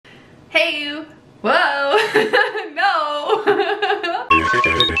Hey! Whoa! No!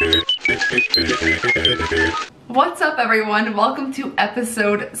 What's up, everyone? Welcome to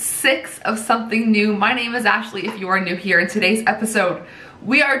episode 6 of Something New. My name is Ashley if you are new here. In today's episode,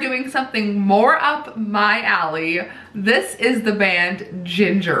 we are doing something more up my alley. This is the band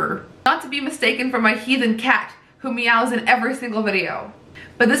Jinjer. Not to be mistaken for my heathen cat who meows in every single video.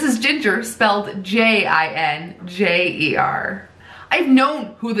 But this is Jinjer, spelled J-I-N-J-E-R. I've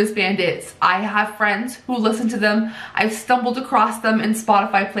known who this band is. I have friends who listen to them. I've stumbled across them in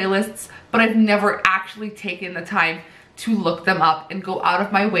Spotify playlists, but I've never actually taken the time to look them up and go out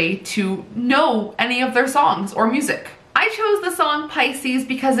of my way to know any of their songs or music. I chose the song Pisces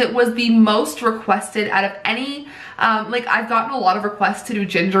because it was the most requested out of any, I've gotten a lot of requests to do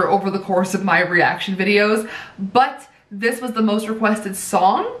Jinjer over the course of my reaction videos, but this was the most requested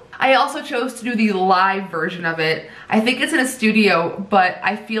song. I also chose to do the live version of it. I think it's in a studio, but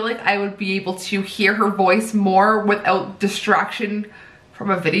I feel like I would be able to hear her voice more without distraction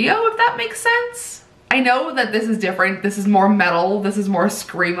from a video, if that makes sense. I know that this is different. This is more metal. This is more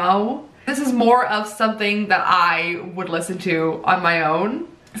screamo. This is more of something that I would listen to on my own.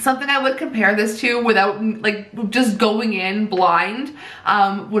 Something I would compare this to without just going in blind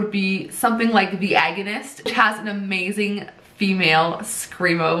would be something like The Agonist, which has an amazing female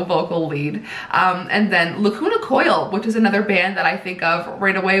screamo vocal lead. And then Lacuna Coil, which is another band that I think of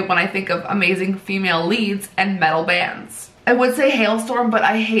right away when I think of amazing female leads and metal bands. I would say Hailstorm, but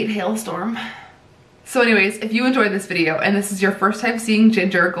I hate Hailstorm. So anyways, if you enjoyed this video and this is your first time seeing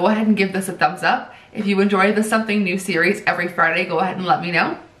Jinjer, go ahead and give this a thumbs up. If you enjoy the Something New series every Friday, go ahead and let me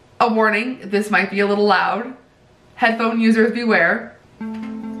know. A warning, this might be a little loud. Headphone users beware.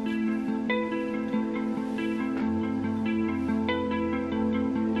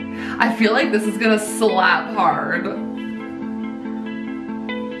 I feel like this is gonna slap hard.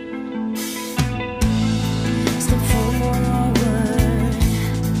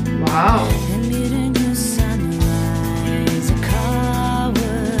 Wow.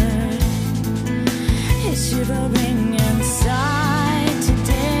 Shivering inside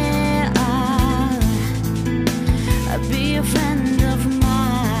today, I'll be a friend of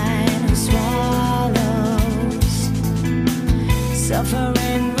mine who swallows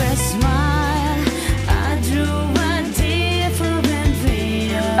suffering with smile. I drew a different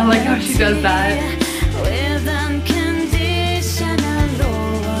video. I like how she does that. With unconditional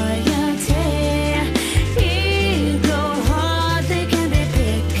loyalty, ego hardly can be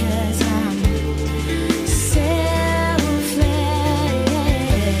picked 'cause I'm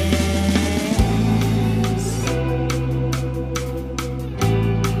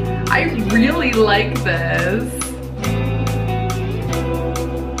I really like this.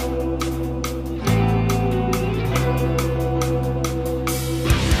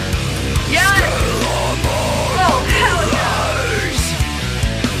 Yes! Oh, hell yes!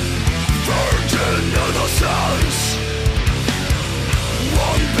 Virgin innocence.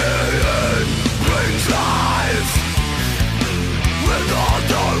 One being brings life. Without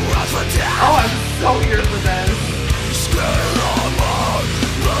the rest of death. Oh, I'm so here for this. Still among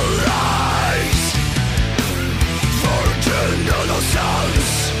the lies. Virgin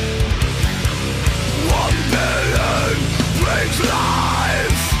innocence. One being brings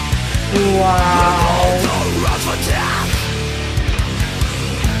life. Wow. The rest of death.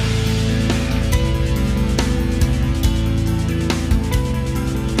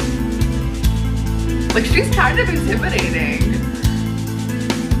 Like, she's kind of intimidating.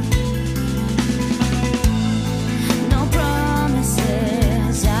 no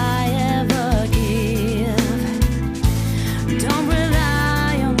promises I ever give. Don't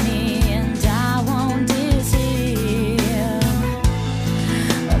rely on me and I won't deceive.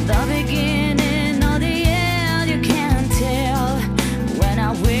 The beginning or the end you can't tell. When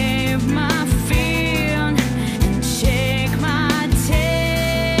I wave my fin and shake my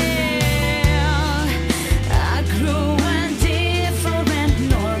tail, I grew and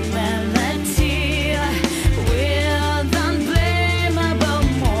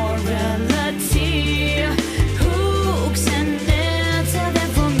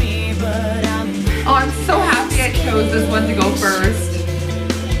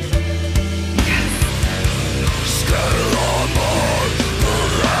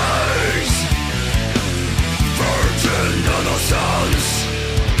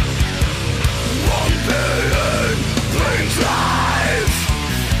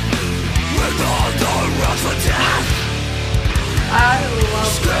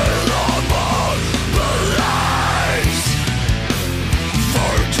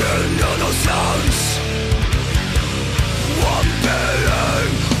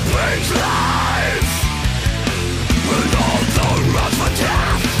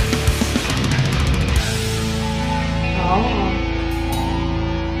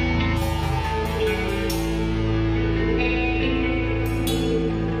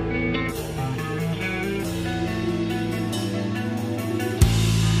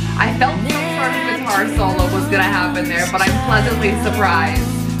in there, but I'm pleasantly surprised.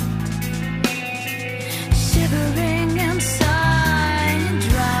 Shivering inside,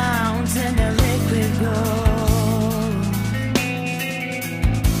 drowns in a liquid gold.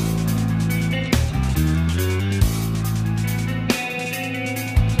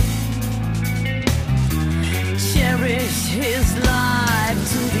 Cherish his life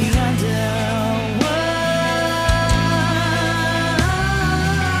to the underworld.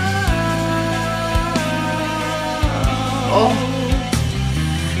 Oh.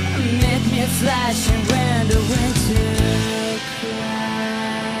 Make me flash and when the winter cries.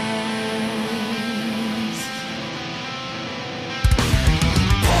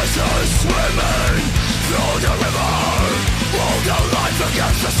 Voices swimming through the river, hold their life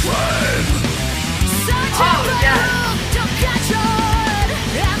against the stream. Such Oh, a yes. world, don't catch on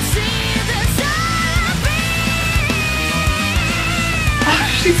and see the zombie. Oh,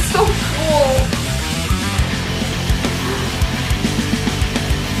 she's so cool.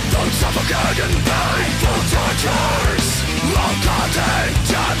 Don't suffocate in painful tortures, uncontained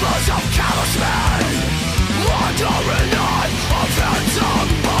chambers of callous men, under an eye of phantom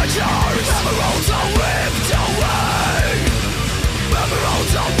butchers. Emeralds are whipped away,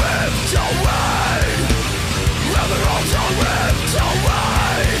 emeralds are whipped away, emeralds are whipped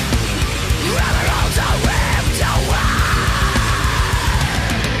away, emeralds are whipped away.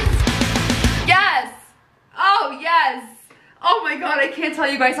 Yes! Oh, yes! Oh my god, I can't tell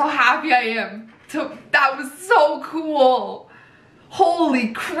you guys how happy I am. That was so cool. Holy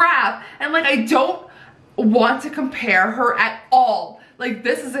crap. And like, I don't want to compare her at all. Like,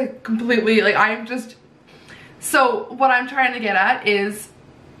 this is a completely, like, I'm just... So what I'm trying to get at is,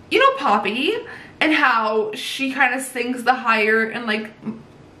 you know Poppy and how she kind of sings the higher and like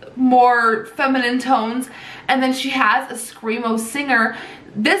more feminine tones, and then she has a screamo singer.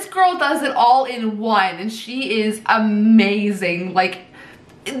 This girl does it all in one, and she is amazing. Like,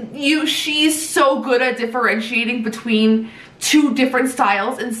 she's so good at differentiating between two different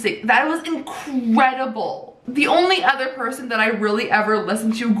styles and sing. That was incredible. The only other person that I really ever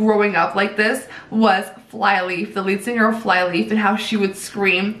listened to growing up like this was Flyleaf, the lead singer of Flyleaf, and how she would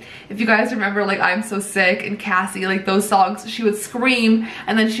scream. If you guys remember, like, I'm So Sick and Cassie, like those songs, she would scream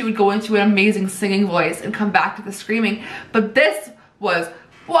and then she would go into an amazing singing voice and come back to the screaming. But this was,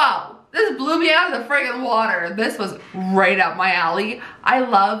 wow, this blew me out of the friggin' water. This was right up my alley. I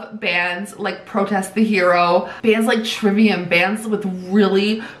love bands like Protest the Hero, bands like Trivium, bands with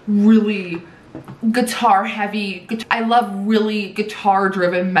really, really guitar heavy. I love really guitar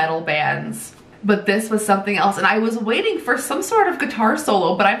driven metal bands. But this was something else, and I was waiting for some sort of guitar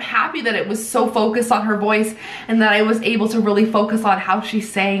solo, but I'm happy that it was so focused on her voice and that I was able to really focus on how she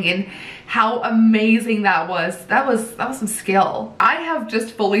sang and how amazing that was. That was some skill. I have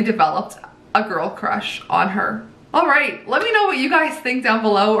just fully developed a girl crush on her. All right, let me know what you guys think down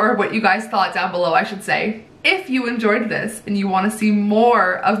below, or what you guys thought down below, I should say. If you enjoyed this and you want to see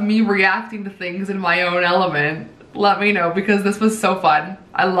more of me reacting to things in my own element, let me know, because this was so fun.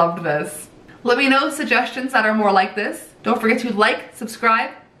 I loved this. Let me know suggestions that are more like this. Don't forget to like, subscribe.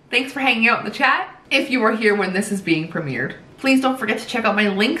 Thanks for hanging out in the chat. If you are here when this is being premiered, please don't forget to check out my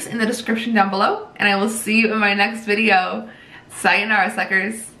links in the description down below, and I will see you in my next video. Sayonara,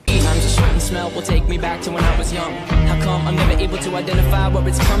 suckers. Times a certain smell will take me back to when I was young. How come I'm never able to identify where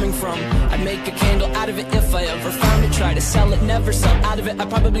it's coming from? I'd make a candle out of it if I ever found it. Try to sell it, never sell out of it. I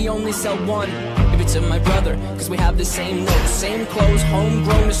probably only sell one. Maybe to my brother, cause we have the same notes, same clothes,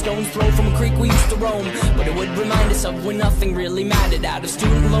 homegrown, a stone's throw from a creek we used to roam. But it would remind us of when nothing really mattered. Out of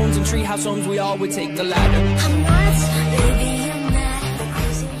student loans and treehouse homes, we all would take the ladder. I'm not